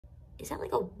Is that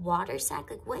like a water sack?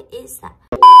 Like, what is that?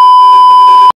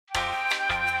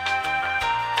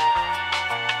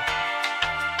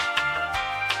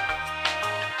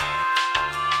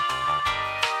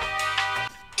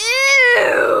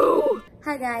 Ew!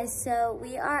 Hi guys, so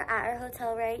we are at our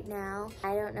hotel right now.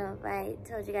 I don't know if I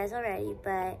told you guys already,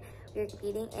 but we're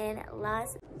competing in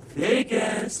Las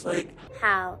Vegas. Like,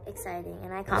 how exciting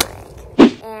and iconic.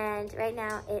 And right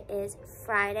now it is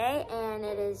Friday and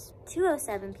it is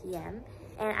 2:07 p.m.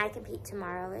 and I compete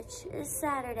tomorrow, which is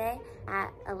Saturday,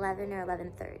 at 11 or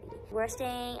 11:30. We're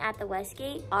staying at the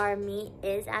Westgate. Our meet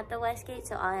is at the Westgate,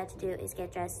 so all I have to do is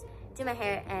get dressed, do my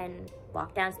hair, and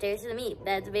walk downstairs to the meet.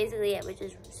 That's basically it, which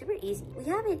is super easy. We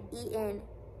haven't eaten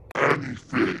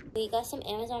anything. We got some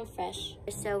Amazon Fresh,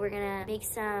 so we're gonna make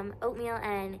some oatmeal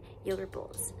and yogurt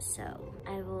bowls. So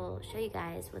I will show you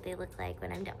guys what they look like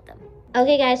when I'm done with them.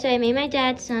 Okay guys, so I made my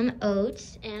dad some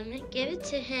oats and I'm gonna give it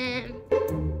to him.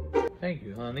 Thank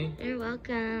you, honey. You're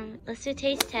welcome. Let's do a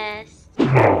taste test.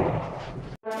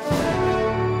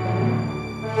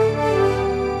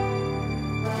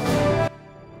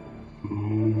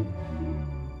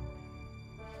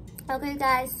 Okay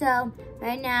guys, so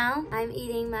right now I'm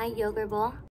eating my yogurt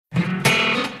bowl.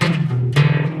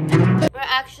 We're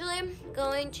actually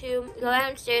going to go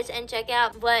downstairs and check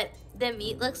out what the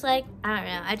meat looks like. I don't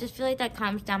know, I just feel like that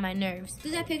calms down my nerves.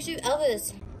 Look at that picture of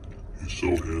Elvis. He's so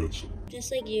handsome.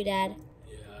 Just like you, Dad.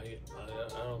 Yeah, I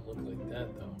don't look like that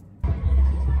though.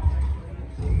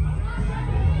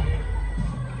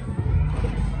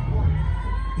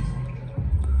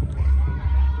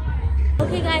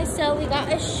 Okay guys, so we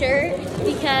got a shirt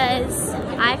because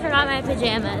I forgot my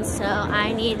pajamas, so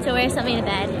I need to wear something to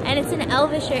bed. And it's an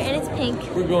Elvis shirt and it's pink.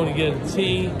 We're going to get a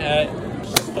tea at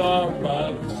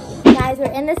Starbucks. Guys,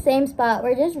 we're in the same spot.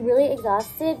 We're just really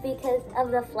exhausted because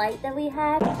of the flight that we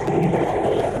had.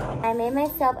 I made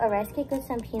myself a rice cake with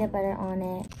some peanut butter on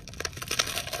it.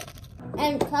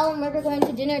 And tell them where we're going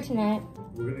to dinner tonight.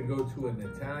 We're gonna go to an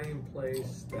Italian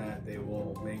place that they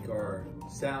will make our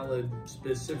salad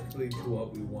specifically to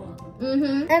what we want.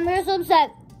 And we're so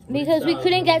upset because we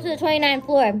couldn't get to the 29th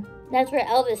floor. That's where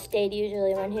Elvis stayed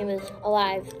usually when he was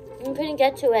alive. We couldn't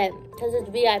get to it because it's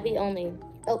VIP only.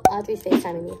 Oh, Audrey's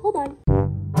FaceTiming me. Hold on.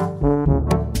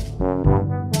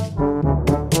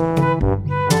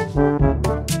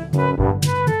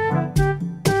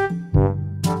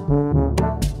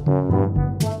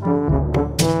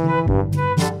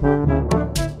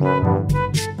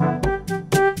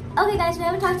 Okay guys, we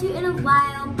haven't talked to you in a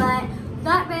while, but we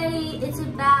got ready. It's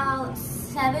about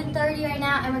 7:30 right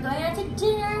now and we're going out to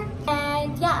dinner.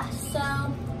 And yeah, so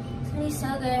it's gonna be so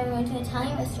good. We're going to an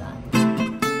Italian restaurant.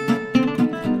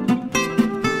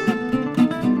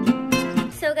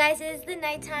 So guys, it is the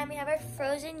nighttime. We have our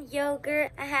frozen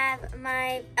yogurt. I have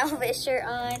my Elvis shirt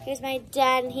on. Here's my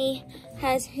dad and he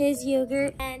has his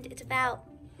yogurt. And it's about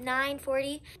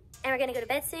 9:40. And we're gonna go to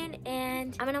bed soon,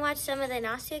 and I'm gonna watch some of the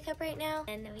Nastia Cup right now,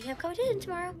 and then we have competition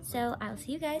tomorrow. So I'll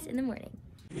see you guys in the morning.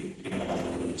 I don't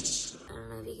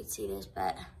know if you can see this,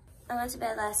 but I went to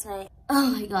bed last night.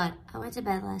 Oh my God, I went to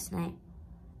bed last night,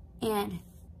 and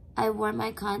I wore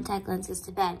my contact lenses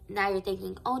to bed. Now you're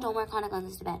thinking, oh, don't wear contact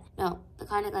lenses to bed. No, the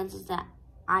contact lenses that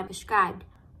I'm prescribed,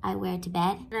 I wear to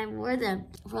bed. And I wore them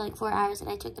for like 4 hours, and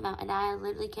I took them out, and now I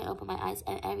literally can't open my eyes,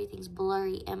 and everything's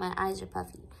blurry, and my eyes are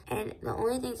puffy. And the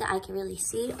only things that I can really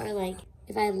see are like,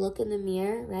 if I look in the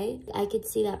mirror, right? I could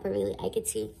see that perfectly. I could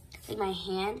see like my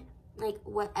hand, like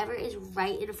whatever is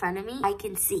right in front of me, I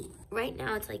can see. Right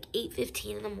now it's like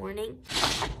 8:15 in the morning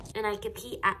and I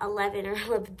compete at 11 or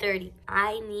 11:30.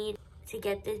 I need to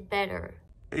get this better.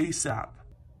 ASAP.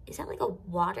 Is that like a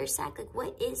water sack? Like,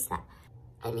 what is that?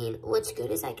 I mean, what's good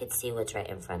is I could see what's right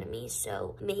in front of me,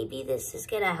 so maybe this is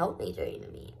gonna help me during the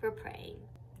meet. We're praying.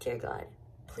 Dear God,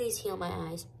 please heal my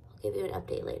eyes. Give you an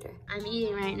update later. I'm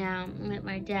eating right now with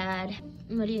my dad.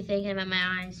 What are you thinking about my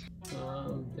eyes?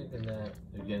 I'm thinking that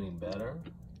they're getting better,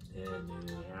 and in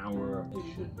an hour it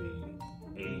should be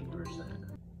 80%.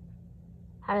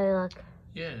 How do they look?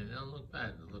 Yeah, they don't look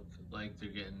bad. They look like they're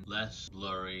getting less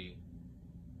blurry,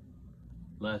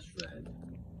 less red.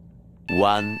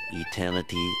 One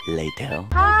eternity later.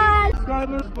 Hi!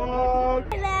 Skylar's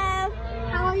vlog. Hello!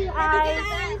 How are you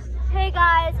guys? Hey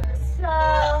guys, so...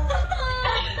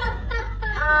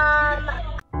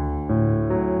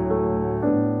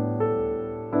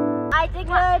 I did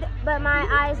good, but my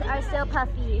eyes are still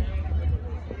puffy.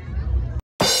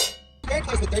 Third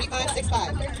place with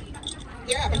 35.65.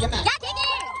 Here for gymnastics. Yeah, take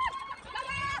it!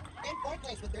 And fourth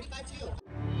place with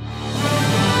 35.2.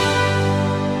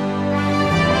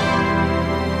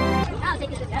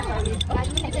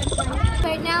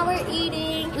 Right now we're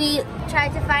eating. We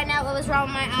tried to find out what was wrong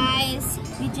with my eyes.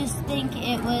 We just think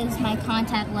it was my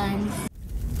contact lens.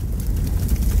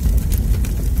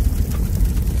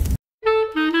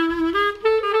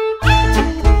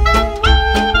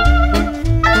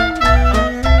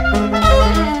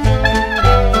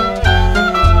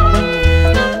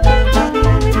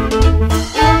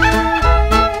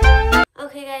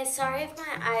 Sorry if my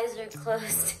eyes are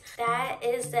closed. That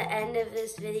is the end of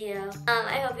this video.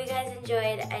 I hope you guys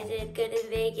enjoyed. I did good in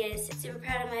Vegas. Super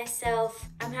proud of myself.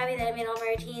 I'm happy that I made all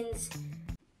my routines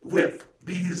with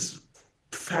these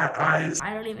fat eyes.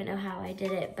 I don't even know how I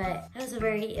did it, but it was a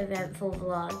very eventful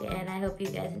vlog, and I hope you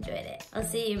guys enjoyed it. I'll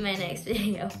see you in my next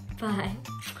video. Bye.